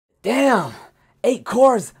Damn! 8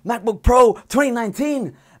 cores, MacBook Pro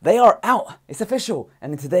 2019. They are out. It's official.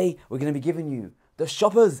 And today we're going to be giving you the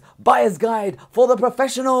shopper's buyer's guide for the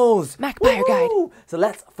professionals. Mac buyer guide. So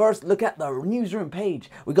let's first look at the newsroom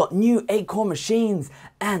page. We got new 8-core machines,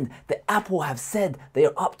 and the Apple have said they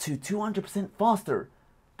are up to 200% faster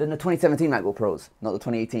than the 2017 MacBook Pros, not the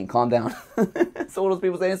 2018. Calm down. So all those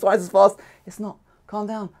people saying it's twice as fast. It's not. Calm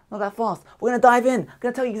down. Not that fast. We're going to dive in. I'm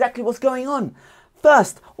going to tell you exactly what's going on.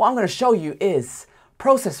 First, what I'm going to show you is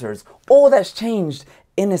processors. All that's changed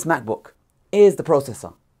in this MacBook is the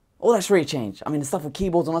processor. All that's really changed. I mean, the stuff with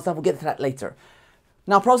keyboards and all that stuff, we'll get to that later.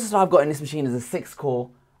 Now, processor I've got in this machine is a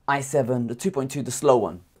 6-core i7, the 2.2, the slow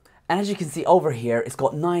one. And as you can see over here, it's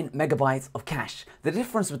got 9 megabytes of cache. The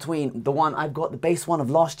difference between the one I've got, the base one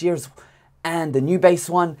of last year's, and the new base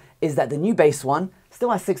one is that the new base one still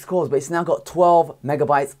has 6 cores, but it's now got 12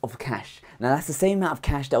 megabytes of cache. Now that's the same amount of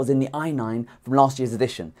cache that was in the i9 from last year's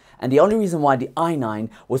edition. And the only reason why the i9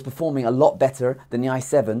 was performing a lot better than the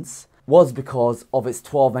i7's was because of its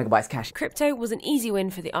 12 megabytes cache. Crypto was an easy win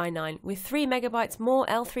for the i9. With 3 megabytes more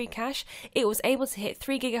L3 cache, it was able to hit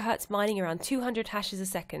 3 gigahertz mining around 200 hashes a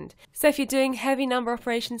second. So if you're doing heavy number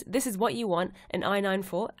operations, this is what you want an i9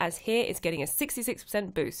 for, as here it's getting a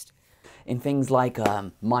 66% boost. In things like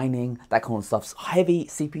mining, that kind of stuff, heavy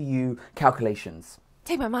CPU calculations.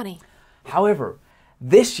 Take my money. However,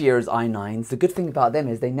 this year's i9s, the good thing about them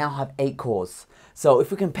is they now have 8 cores. So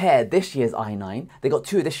if we compare this year's i9, they got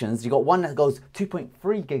 2 editions. You got one that goes 2.3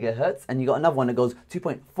 gigahertz and you got another one that goes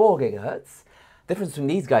 2.4 gigahertz. The difference between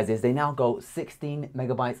these guys is they now go 16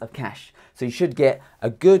 megabytes of cache. So you should get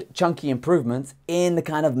a good chunky improvement in the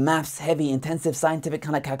kind of maths heavy, intensive, scientific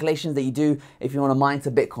kind of calculations that you do if you want to mine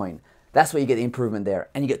to Bitcoin. That's where you get the improvement there,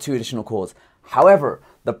 and you get 2 additional cores. However,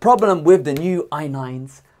 the problem with the new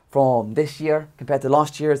i9s from this year compared to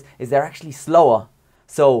last year's is they're actually slower.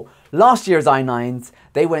 So last year's i9s,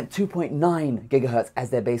 they went 2.9 gigahertz as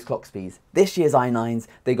their base clock speeds. This year's i9s,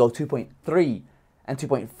 they go 2.3 and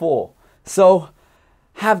 2.4. So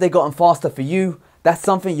have they gotten faster for you? That's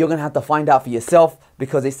something you're going to have to find out for yourself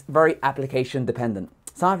because it's very application dependent.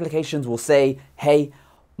 Some applications will say, hey,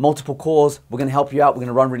 multiple cores, we're going to help you out, we're going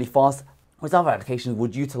to run really fast. Whereas other applications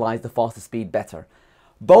would utilize the faster speed better.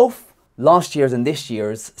 Both last year's and this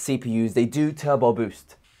year's CPUs, they do turbo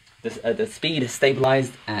boost. The speed is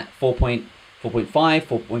stabilized at 4.5,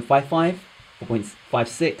 4.55,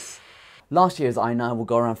 4.56. Last year's i9 will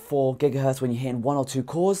go around 4 gigahertz when you're hitting 1 or 2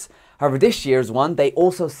 cores. However, this year's one, they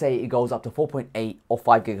also say it goes up to 4.8 or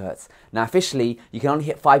 5 gigahertz. Now officially, you can only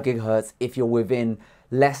hit 5 gigahertz if you're within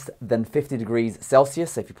less than 50 degrees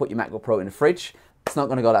Celsius. So if you put your MacBook Pro in the fridge, it's not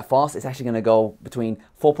going to go that fast. It's actually going to go between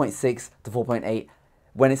 4.6 to 4.8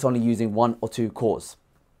 when it's only using 1 or 2 cores.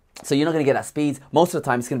 So you're not going to get that speed. Most of the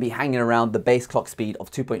time, it's going to be hanging around the base clock speed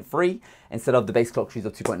of 2.3 instead of the base clock speed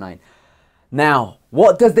of 2.9. Now,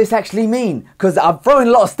 what does this actually mean? Because I'm throwing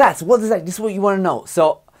a lot of stats. What does that? This is what you want to know.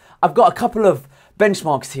 So I've got a couple of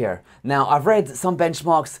benchmarks here. Now, I've read some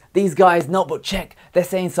benchmarks. These guys, Notebook Check, they're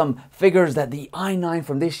saying some figures that the i9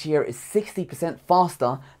 from this year is 60%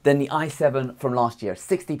 faster than the i7 from last year.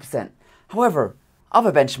 60%. However,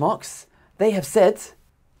 other benchmarks, they have said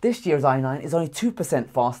this year's i9 is only 2%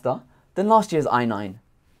 faster than last year's i9.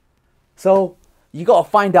 So you got to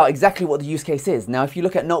find out exactly what the use case is. Now, if you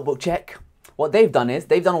look at Notebook Check, what they've done is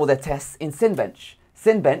they've done all their tests in Cinebench.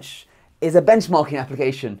 Cinebench is a benchmarking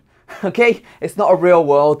application. Okay, it's not a real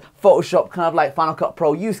world Photoshop kind of like Final Cut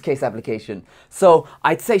Pro use case application. So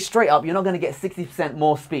I'd say straight up, you're not going to get 60%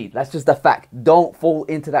 more speed. That's just a fact. Don't fall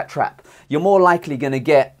into that trap. You're more likely going to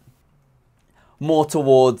get more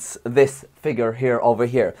towards this figure here over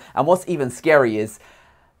here. And what's even scary is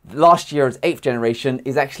last year's 8th generation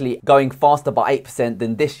is actually going faster by 8%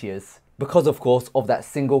 than this year's because of course of that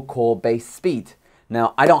single core base speed.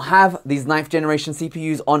 Now, I don't have these 9th generation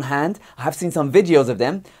CPUs on hand. I have seen some videos of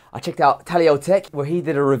them. I checked out Talio Tech where he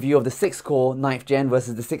did a review of the 6-core 9th gen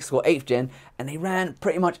versus the 6-core 8th gen, and they ran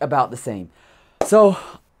pretty much about the same. So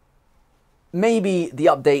maybe the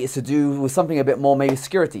update is to do with something a bit more, maybe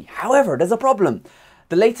security. However, there's a problem.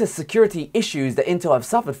 The latest security issues that Intel have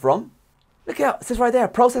suffered from, look out, it says right there,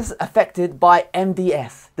 processors affected by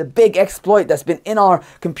MDS. The big exploit that's been in our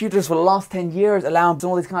computers for the last 10 years, allowing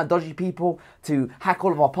all these kind of dodgy people to hack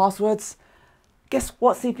all of our passwords. Guess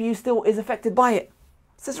what CPU still is affected by it?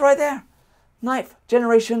 It says right there, 9th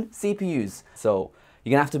generation CPUs. So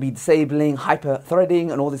you're gonna have to be disabling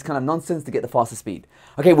hyper-threading and all this kind of nonsense to get the faster speed.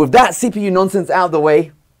 Okay, with that CPU nonsense out of the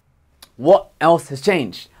way, what else has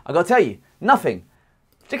changed? I gotta tell you, nothing.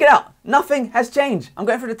 Check it out, nothing has changed. I'm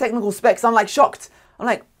going through the technical specs, I'm like shocked. I'm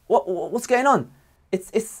like, what's going on?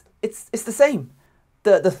 It's the same.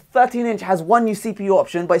 The 13-inch has one new CPU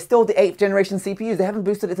option, but it's still the 8th generation CPUs. They haven't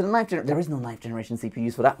boosted it to the 9th generation. There is no 9th generation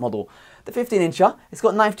CPUs for that model. The 15-incher, it's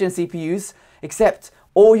got 9th gen CPUs, except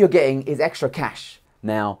all you're getting is extra cache.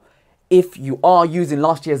 Now, if you are using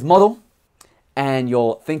last year's model and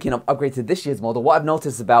you're thinking of upgrading to this year's model, what I've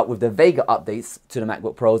noticed about with the Vega updates to the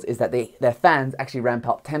MacBook Pros is that their fans actually ramp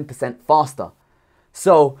up 10% faster.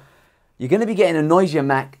 So you're going to be getting a noisier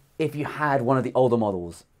Mac if you had one of the older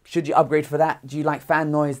models. Should you upgrade for that? Do you like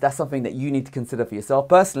fan noise? That's something that you need to consider for yourself.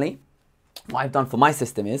 Personally, what I've done for my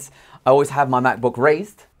system is I always have my MacBook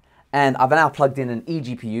raised, and I've now plugged in an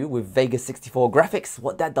eGPU with Vega 64 graphics.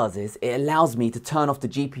 What that does is it allows me to turn off the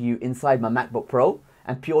GPU inside my MacBook Pro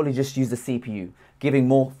and purely just use the CPU, giving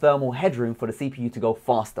more thermal headroom for the CPU to go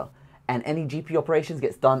faster. And any GPU operations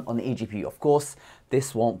gets done on the eGPU. Of course,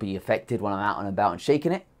 this won't be affected when I'm out and about and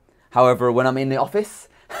shaking it. However, when I'm in the office,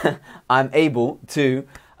 I'm able to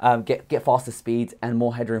get faster speeds and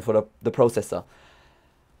more headroom for the processor.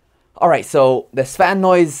 All right, so this fan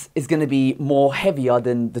noise is going to be more heavier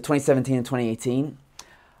than the 2017 and 2018.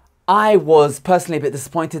 I was personally a bit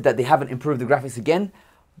disappointed that they haven't improved the graphics again,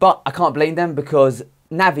 but I can't blame them because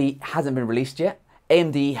Navi hasn't been released yet.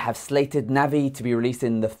 AMD have slated Navi to be released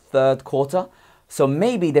in the 3rd quarter. So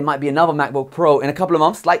maybe there might be another MacBook Pro in a couple of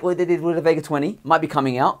months, like what they did with the Vega 20, might be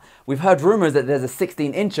coming out. We've heard rumors that there's a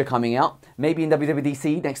 16-incher coming out, maybe in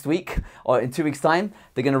WWDC next week or in 2 weeks' time.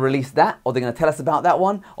 They're going to release that, or they're going to tell us about that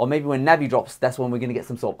one, or maybe when Navi drops, that's when we're going to get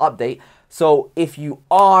some sort of update. So if you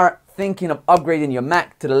are thinking of upgrading your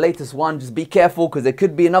Mac to the latest one, just be careful because there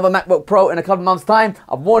could be another MacBook Pro in a couple of months' time.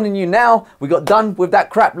 I'm warning you now. We got done with that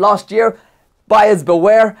crap last year. Buyers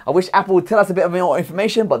beware. I wish Apple would tell us a bit more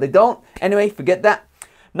information, but they don't. Anyway, forget that.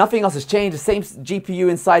 Nothing else has changed. The same GPU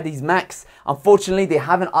inside these Macs. Unfortunately, they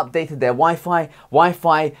haven't updated their Wi-Fi.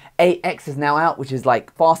 Wi-Fi 8X is now out, which is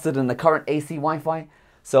like faster than the current AC Wi-Fi.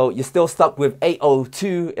 So you're still stuck with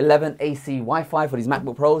 802.11 AC Wi-Fi for these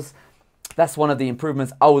MacBook Pros. That's one of the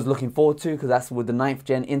improvements I was looking forward to because that's with the 9th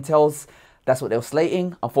gen Intels. That's what they were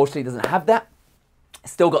slating. Unfortunately, it doesn't have that.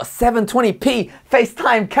 It's still got a 720p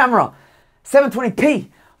FaceTime camera. 720p.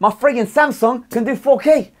 My friggin' Samsung can do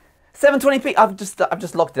 4K. 720p. I've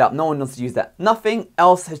just locked it up. No one wants to use that. Nothing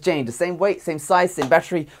else has changed. The same weight, same size, same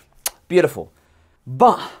battery. Beautiful.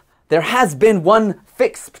 But there has been one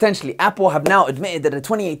fix potentially. Apple have now admitted that the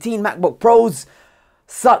 2018 MacBook Pros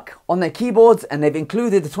suck on their keyboards, and they've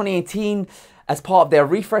included the 2018 as part of their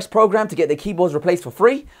refresh program to get their keyboards replaced for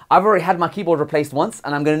free. I've already had my keyboard replaced once,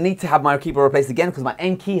 and I'm going to need to have my keyboard replaced again because my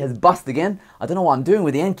N key has busted again. I don't know what I'm doing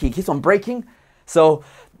with the N key. It keeps on breaking. So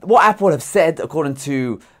what Apple have said, according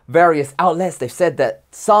to various outlets, they've said that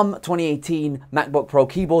some 2018 MacBook Pro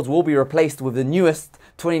keyboards will be replaced with the newest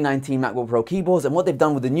 2019 MacBook Pro keyboards. And what they've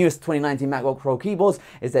done with the newest 2019 MacBook Pro keyboards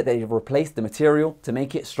is that they've replaced the material to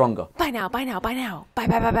make it stronger. Buy now, buy now, buy now. Buy,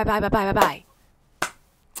 buy, buy, buy, buy, buy, buy, buy.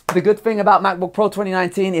 The good thing about MacBook Pro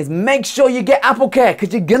 2019 is make sure you get Apple Care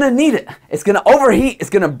because you're going to need it. It's going to overheat, it's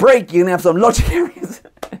going to break, you're going to have some logic areas.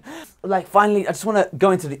 Like finally, I just want to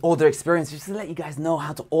go into the order experience just to let you guys know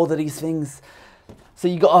how to order these things. So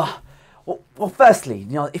you got well, firstly,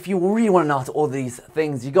 you know, if you really want to know how to order these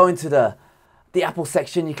things, you go into the Apple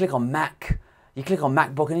section, you click on Mac, you click on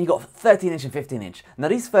MacBook, and you got 13-inch and 15-inch. Now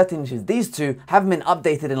these 13 inches, these two haven't been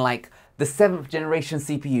updated in like the 7th generation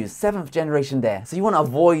CPUs, 7th generation there. So you want to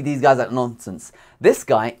avoid these guys like nonsense. This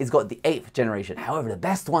guy has got the 8th generation. However, the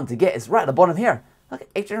best one to get is right at the bottom here. Look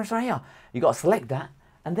at 8th generation right here. You got to select that,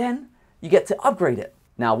 and then you get to upgrade it.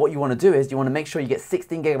 Now what you want to do is you want to make sure you get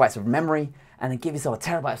 16 gigabytes of memory and then give yourself a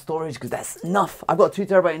terabyte of storage because that's enough. I've got 2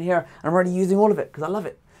 terabytes in here and I'm already using all of it because I love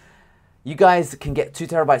it. You guys can get 2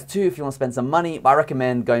 terabytes too if you want to spend some money, but I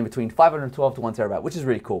recommend going between 512 to 1 terabyte, which is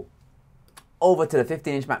really cool. Over to the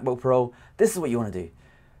 15-inch MacBook Pro, this is what you want to do.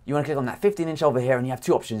 You want to click on that 15-inch over here and you have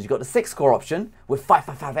 2 options. You've got the 6-core option with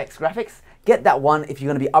 555X graphics. Get that one if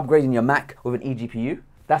you're going to be upgrading your Mac with an eGPU.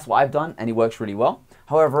 That's what I've done and it works really well.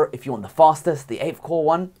 However, if you want the fastest, the 8th core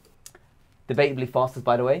one, debatably fastest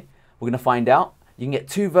by the way, we're going to find out. You can get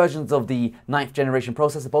 2 versions of the 9th generation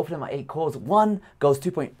processor. Both of them are 8 cores. One goes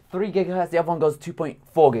 2.3 gigahertz, the other one goes 2.4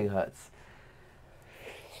 gigahertz.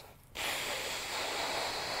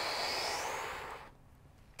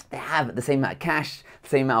 They have the same amount of cache, the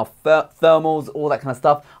same amount of thermals, all that kind of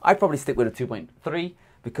stuff. I'd probably stick with a 2.3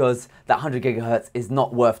 because that 100 gigahertz is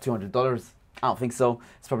not worth $200. I don't think so.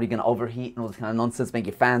 It's probably going to overheat and all this kind of nonsense, make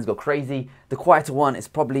your fans go crazy. The quieter one is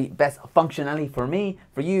probably best functionally for me.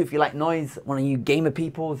 For you, if you like noise, one of you gamer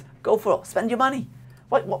people, go for it. Spend your money.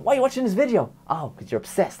 Why are you watching this video? Oh, because you're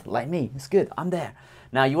obsessed like me. It's good. I'm there.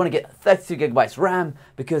 Now you want to get 32 gigabytes RAM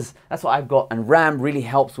because that's what I've got, and RAM really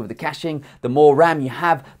helps with the caching. The more RAM you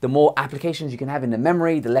have, the more applications you can have in the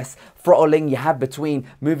memory, the less throttling you have between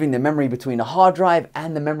moving the memory between the hard drive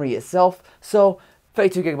and the memory itself. So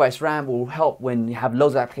 32 gigabytes RAM will help when you have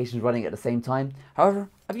loads of applications running at the same time. However,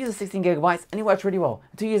 I've used a 16 gigabytes and it works really well.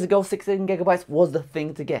 2 years ago, 16 gigabytes was the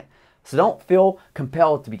thing to get. So don't feel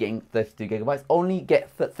compelled to be getting 32 gigabytes. Only get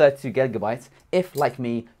 32 gigabytes if, like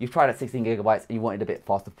me, you've tried at 16 gigabytes and you wanted a bit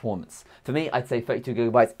faster performance. For me, I'd say 32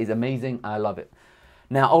 gigabytes is amazing. I love it.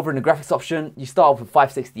 Now, over in the graphics option, you start off with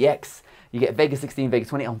 560X. You get Vega 16, Vega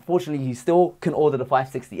 20. Unfortunately, you still can order the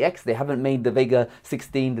 560X. They haven't made the Vega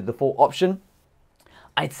 16 the default option.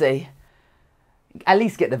 I'd say at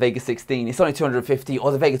least get the Vega 16. It's only 250,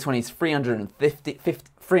 or the Vega 20 is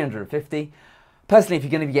 350. Personally, if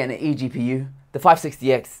you're going to be getting an eGPU, the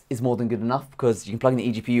 560X is more than good enough because you can plug in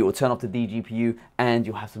the eGPU or turn off the DGPU and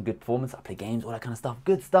you'll have some good performance. I play games, all that kind of stuff.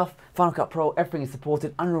 Good stuff. Final Cut Pro, everything is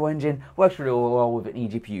supported. Unreal Engine works really well with an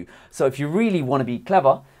eGPU. So if you really want to be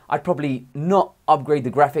clever, I'd probably not upgrade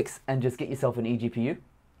the graphics and just get yourself an eGPU.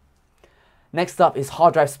 Next up is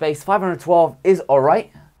hard drive space. 512 is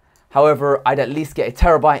alright. However, I'd at least get a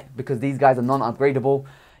terabyte because these guys are non-upgradable.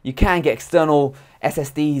 You can get external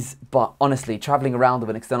SSDs, but honestly, traveling around with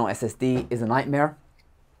an external SSD is a nightmare.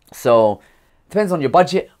 So, depends on your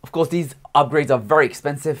budget. Of course, these upgrades are very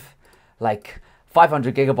expensive. Like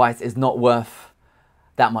 500 gigabytes is not worth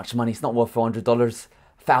that much money. It's not worth $400.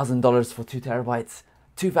 $1,000 for 2 terabytes.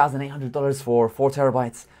 $2,800 for 4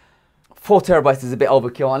 terabytes. 4 terabytes is a bit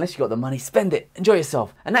overkill. Unless you got the money, spend it. Enjoy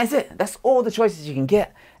yourself. And that's it. That's all the choices you can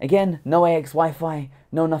get. Again, no AX Wi-Fi,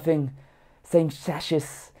 no nothing. Same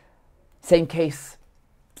chassis, same case.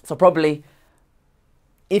 So probably,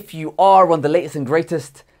 if you are one of the latest and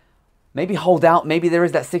greatest, maybe hold out. Maybe there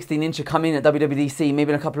is that 16-incher coming at WWDC,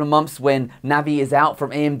 maybe in a couple of months when Navi is out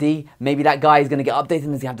from AMD. Maybe that guy is going to get updated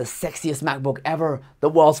and he's going to have the sexiest MacBook ever, the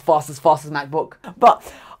world's fastest MacBook.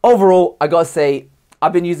 But overall, I got to say,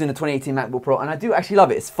 I've been using the 2018 MacBook Pro and I do actually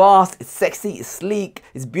love it. It's fast, it's sexy, it's sleek,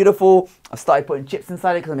 it's beautiful. I've started putting chips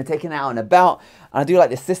inside it because I'm taking it out and about. And I do like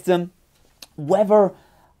this system. Whether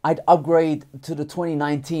I'd upgrade to the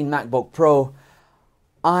 2019 MacBook Pro,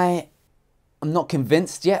 I am not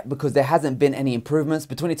convinced yet because there hasn't been any improvements.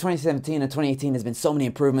 Between 2017 and 2018, there's been so many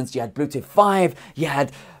improvements. You had Bluetooth 5, you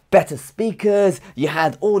had better speakers, you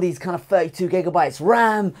had all these kind of 32 gigabytes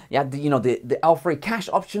RAM, you had the L3 cache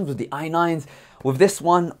options with the i9s. With this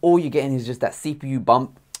one, all you're getting is just that CPU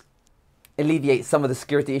bump. Alleviate some of the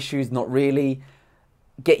security issues, not really.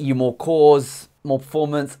 Get you more cores, more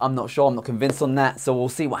performance. I'm not sure, I'm not convinced on that. So we'll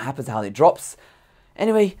see what happens, how it drops.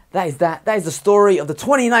 Anyway, that is that. That is the story of the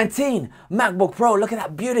 2019 MacBook Pro. Look at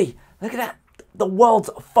that beauty. Look at that. The world's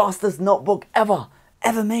fastest notebook ever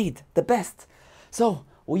made. The best. So,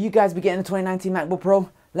 will you guys be getting the 2019 MacBook Pro?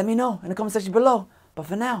 Let me know in the comment section below. But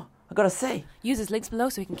for now, I gotta say, use his links below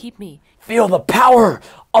so he can keep me. Feel the power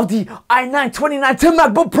of the i9 2019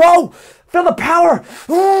 MacBook Pro. Feel the power.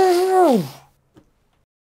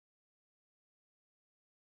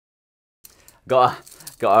 Gotta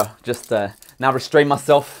just now restrain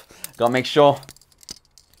myself. Gotta make sure.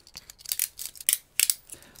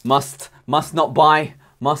 Must not buy.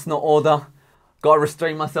 Must not order. Gotta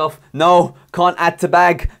restrain myself. No, can't add to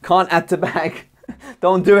bag. Can't add to bag.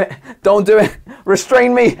 Don't do it. Don't do it.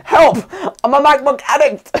 Restrain me. Help. I'm a MacBook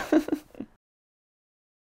addict.